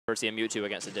Mercy and Mewtwo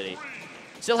against a Diddy.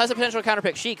 Still has the potential to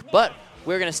counterpick Sheik, but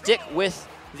we're going to stick with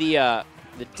the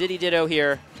Diddy Ditto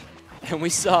here. And we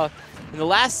saw in the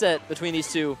last set between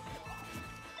these two,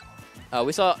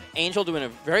 we saw Angel doing a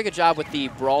very good job with the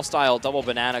Brawl-style double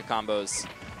banana combos.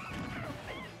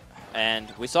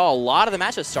 And we saw a lot of the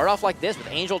matches start off like this, with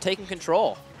Angel taking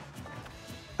control.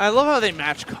 I love how they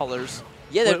match colors.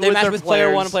 Yeah, they match with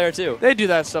player 1 and player 2. They do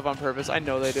that stuff on purpose. I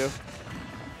know they do.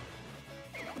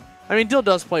 I mean, Dill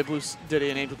does play blue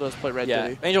Diddy, and Angel does play red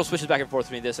Diddy. Angel switches back and forth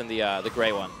between this and the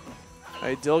gray one. All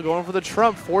right, Dill going for the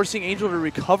trump, forcing Angel to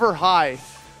recover high.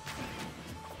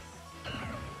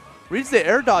 Reads the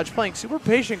air dodge, playing super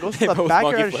patient, goes for the back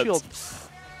air out of shield.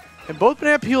 And both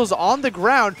banana peels on the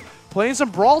ground, playing some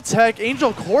Brawl Tech.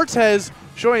 Angel Cortes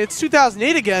showing it's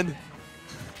 2008 again.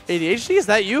 ADHD, is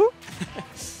that you?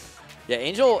 Yeah,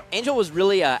 Angel was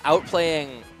really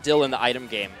outplaying Dill in the item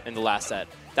game in the last set.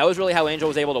 That was really how Angel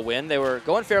was able to win. They were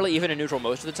going fairly even in neutral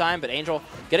most of the time, but Angel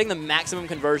getting the maximum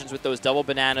conversions with those double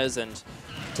bananas and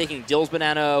taking Dill's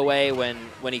banana away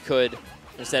when he could,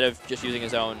 instead of just using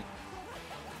his own.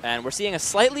 And we're seeing a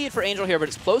slight lead for Angel here, but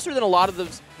it's closer than a lot of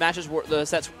the matches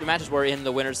were in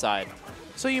the winner's side.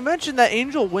 So you mentioned that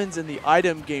Angel wins in the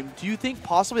item game. Do you think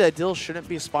possibly that Dill shouldn't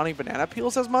be spawning banana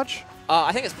peels as much?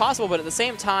 I think it's possible, but at the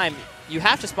same time, you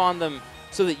have to spawn them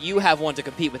so that you have one to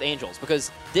compete with Angels,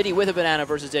 because Diddy with a banana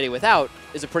versus Diddy without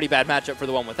is a pretty bad matchup for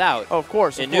the one without. Oh, of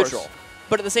course, in neutral.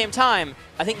 But at the same time,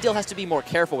 I think Dill has to be more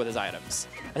careful with his items.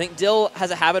 I think Dill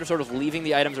has a habit of sort of leaving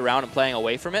the items around and playing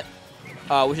away from it,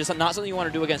 which is not something you want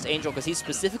to do against Angel, because he's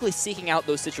specifically seeking out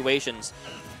those situations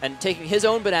and taking his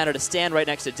own banana to stand right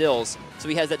next to Dill's, so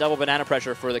he has that double banana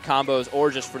pressure for the combos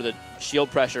or just for the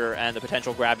shield pressure and the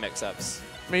potential grab mix-ups.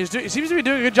 I mean, he seems to be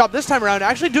doing a good job this time around,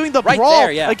 actually doing the right brawl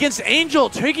there, yeah, against Angel,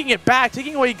 taking it back,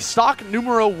 taking away stock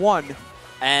numero 1.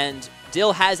 And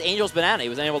Dill has Angel's banana. He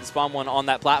was unable to spawn one on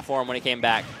that platform when he came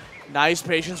back. Nice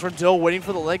patience from Dill, waiting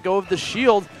for the let go of the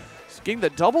shield. He's getting the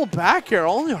double back air,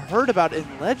 only heard about in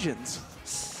Legends.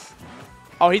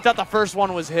 Oh, he thought the first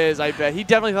one was his, I bet. He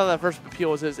definitely thought that first peel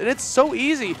was his. And it's so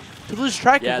easy to lose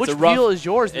track of which peel is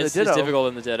yours in the Ditto. It's difficult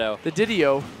in the Ditto. The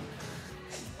Didio.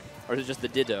 Or is it just the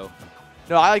Ditto?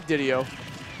 No, I like Didio.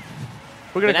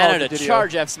 We're going to call it the Didio.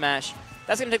 Charge F smash.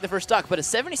 That's going to take the first stock, but a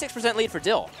 76% lead for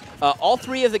Dill. All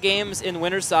 3 of the games in the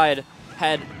winner's side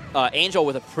had Angel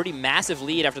with a pretty massive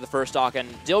lead after the first stock, and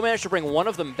Dill managed to bring one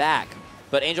of them back,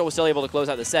 but Angel was still able to close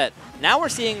out the set. Now we're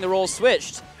seeing the roles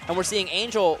switched, and we're seeing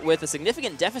Angel with a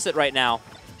significant deficit right now.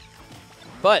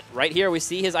 But right here, we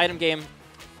see his item game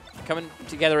coming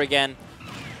together again.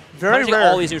 Very rare.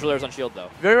 All these neutral airs on shield, though.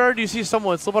 Very rare do you see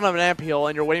someone slip on a banana peel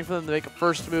and you're waiting for them to make a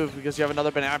first move because you have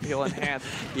another banana peel in hand.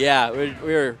 Yeah,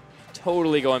 we're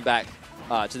totally going back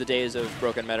to the days of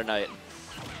Broken Meta Knight.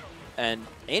 And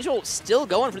Angel still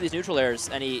going for these neutral airs,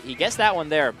 and he gets that one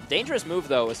there. Dangerous move,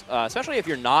 though, especially if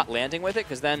you're not landing with it,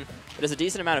 because then it has a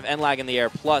decent amount of end lag in the air,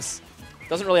 plus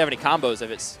doesn't really have any combos if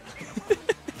it's...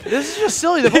 This is just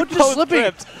silly. They're both just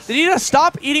slipping. They need to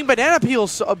stop eating banana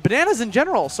peels, bananas in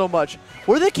general, so much.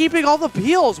 Where are they keeping all the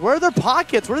peels? Where are their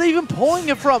pockets? Where are they even pulling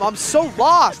it from? I'm so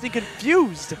lost and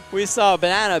confused. We saw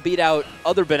Banana beat out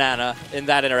other Banana in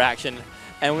that interaction,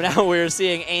 and now we're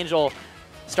seeing Angel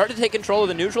start to take control of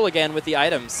the neutral again with the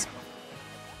items.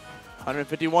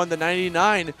 151 to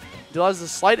 99. Dill has a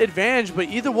slight advantage, but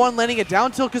either one landing a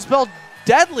down tilt could spell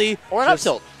deadly. Or an up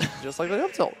tilt. Just like the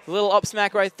up tilt. A little up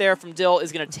smack right there from Dill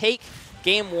is going to take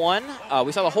game 1.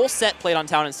 We saw the whole set played on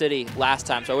Town and City last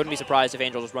time, so I wouldn't be surprised if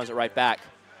Angel just runs it right back.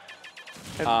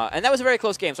 And that was a very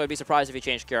close game, so I'd be surprised if he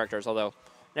changed characters, although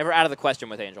never out of the question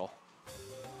with Angel.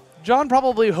 John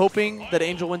probably hoping that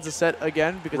Angel wins the set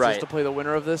again because he has to play the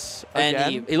winner of this again.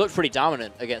 And he looked pretty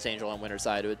dominant against Angel on winner's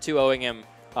side, with 2-0ing him,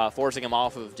 forcing him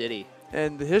off of Diddy.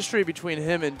 And the history between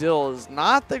him and Dill is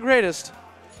not the greatest.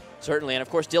 Certainly, and of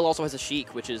course Dill also has a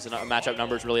Sheik, which is a matchup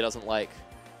Numbers really doesn't like.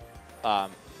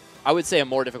 I would say a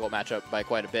more difficult matchup by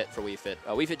quite a bit for Wii Fit.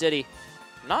 Wii Fit Diddy,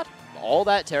 not all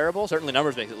that terrible. Certainly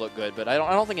Numbers makes it look good, but I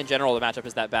don't think in general the matchup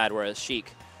is that bad, whereas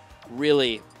Sheik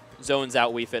really zones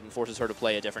out Wii Fit and forces her to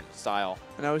play a different style.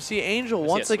 And I would see Angel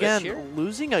once again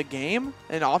losing a game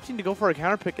and opting to go for a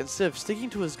counter pick instead of sticking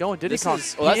to his gun. Diddy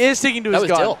he is sticking to his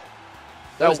gun. Dill.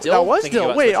 That was Dill. That was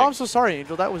Dill. Wait, oh, I'm so sorry,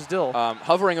 Angel. That was Dill.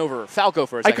 Hovering over Falco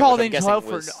for a second. I called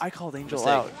Angel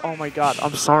out. Oh my God.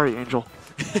 I'm sorry, Angel.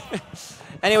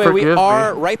 Anyway, we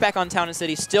are right back on Town and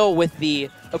City, still with the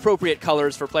appropriate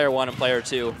colors for player 1 and player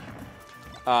 2.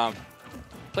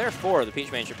 Player 4, the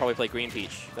Peach main, should probably play Green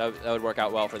Peach. That would work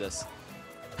out well for this.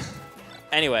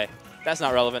 Anyway, that's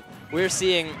not relevant. We're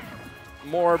seeing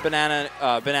more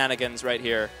bananigans right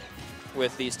here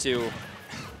with these two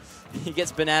He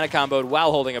gets banana comboed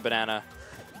while holding a banana.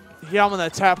 Yeah, I'm on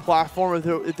that tap platform.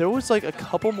 If there was like a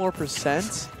couple more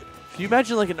percent, can you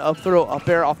imagine like an up throw, up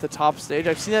air off the top stage?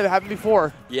 I've seen that happen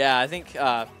before. Yeah, I think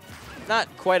not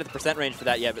quite at the percent range for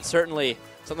that yet, but certainly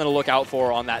something to look out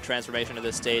for on that transformation to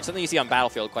this stage. Something you see on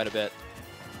Battlefield quite a bit.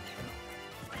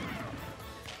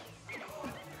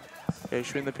 Okay,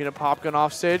 shooting the peanut pop gun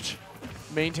off stage.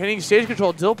 Maintaining stage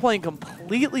control. Dill playing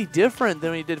completely different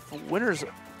than he did for winners.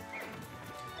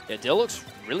 Yeah, Dill looks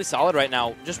really solid right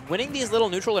now. Just winning these little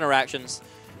neutral interactions.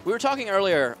 We were talking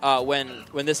earlier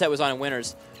when this set was on in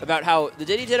winners about how the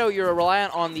Diddy Ditto, you're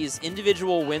reliant on these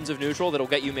individual wins of neutral that'll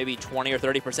get you maybe 20 or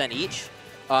 30% each.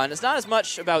 And it's not as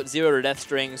much about 0 to death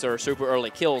strings or super early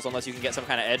kills unless you can get some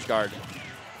kind of edge guard.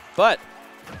 But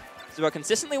it's about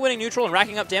consistently winning neutral and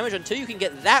racking up damage until you can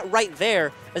get that right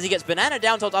there as he gets banana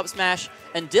down tilt up smash,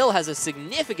 and Dill has a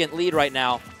significant lead right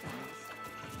now.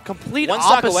 Complete One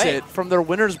stock opposite away from their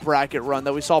winner's bracket run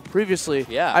that we saw previously.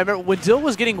 Yeah. I remember when Dill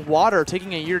was getting water,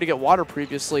 taking a year to get water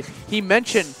previously, he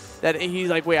mentioned that he's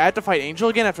like, wait, I have to fight Angel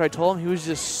again after I told him. He was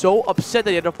just so upset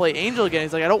that he had to play Angel again.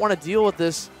 He's like, I don't want to deal with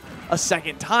this a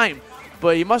second time.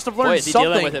 But he must have learned Boy, is he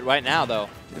something dealing with it right now, though.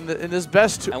 in this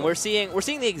best. And we're seeing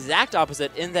the exact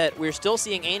opposite in that we're still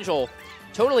seeing Angel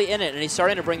totally in it, and he's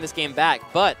starting to bring this game back.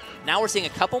 But now we're seeing a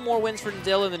couple more wins for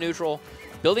Dill in the neutral,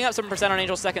 building up some percent on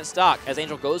Angel's second stock as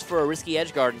Angel goes for a risky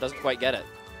edge guard and doesn't quite get it.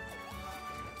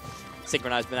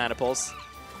 Synchronized banana pulse.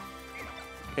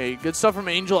 Okay, good stuff from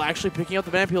Angel, actually picking up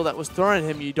the banana peel that was thrown at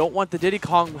him. You don't want the Diddy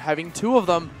Kong having 2 of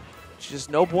them. It's just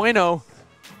no bueno.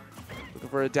 Looking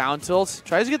for a down tilt.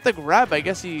 Tries to get the grab. I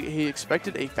guess he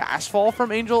expected a fast fall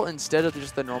from Angel instead of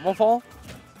just the normal fall.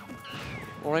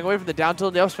 Rolling away from the down tilt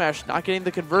and the up smash, not getting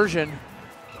the conversion.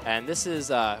 And this is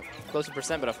close to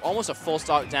percent, but almost a full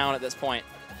stock down at this point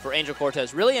for Angel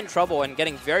Cortes. Really in trouble and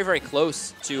getting very, very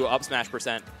close to up smash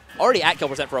percent. Already at kill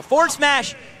percent for a forward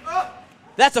smash.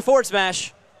 That's a forward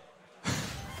smash.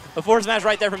 A forward smash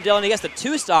right there from Dylan. He gets the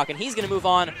 2 stock, and he's going to move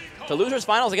on to losers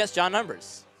finals against John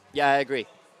Numbers. Yeah, I agree.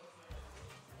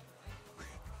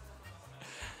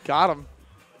 Got him.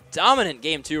 Dominant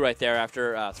game 2 right there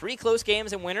after 3 close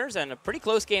games in winners and a pretty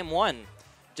close game 1.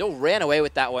 Dill ran away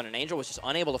with that one, and Angel was just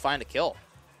unable to find a kill.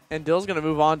 And Dill's going to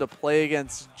move on to play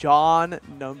against John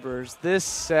Numbers. This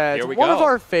set, Here we one go. of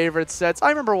our favorite sets. I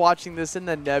remember watching this in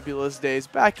the Nebulous days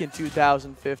back in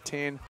 2015.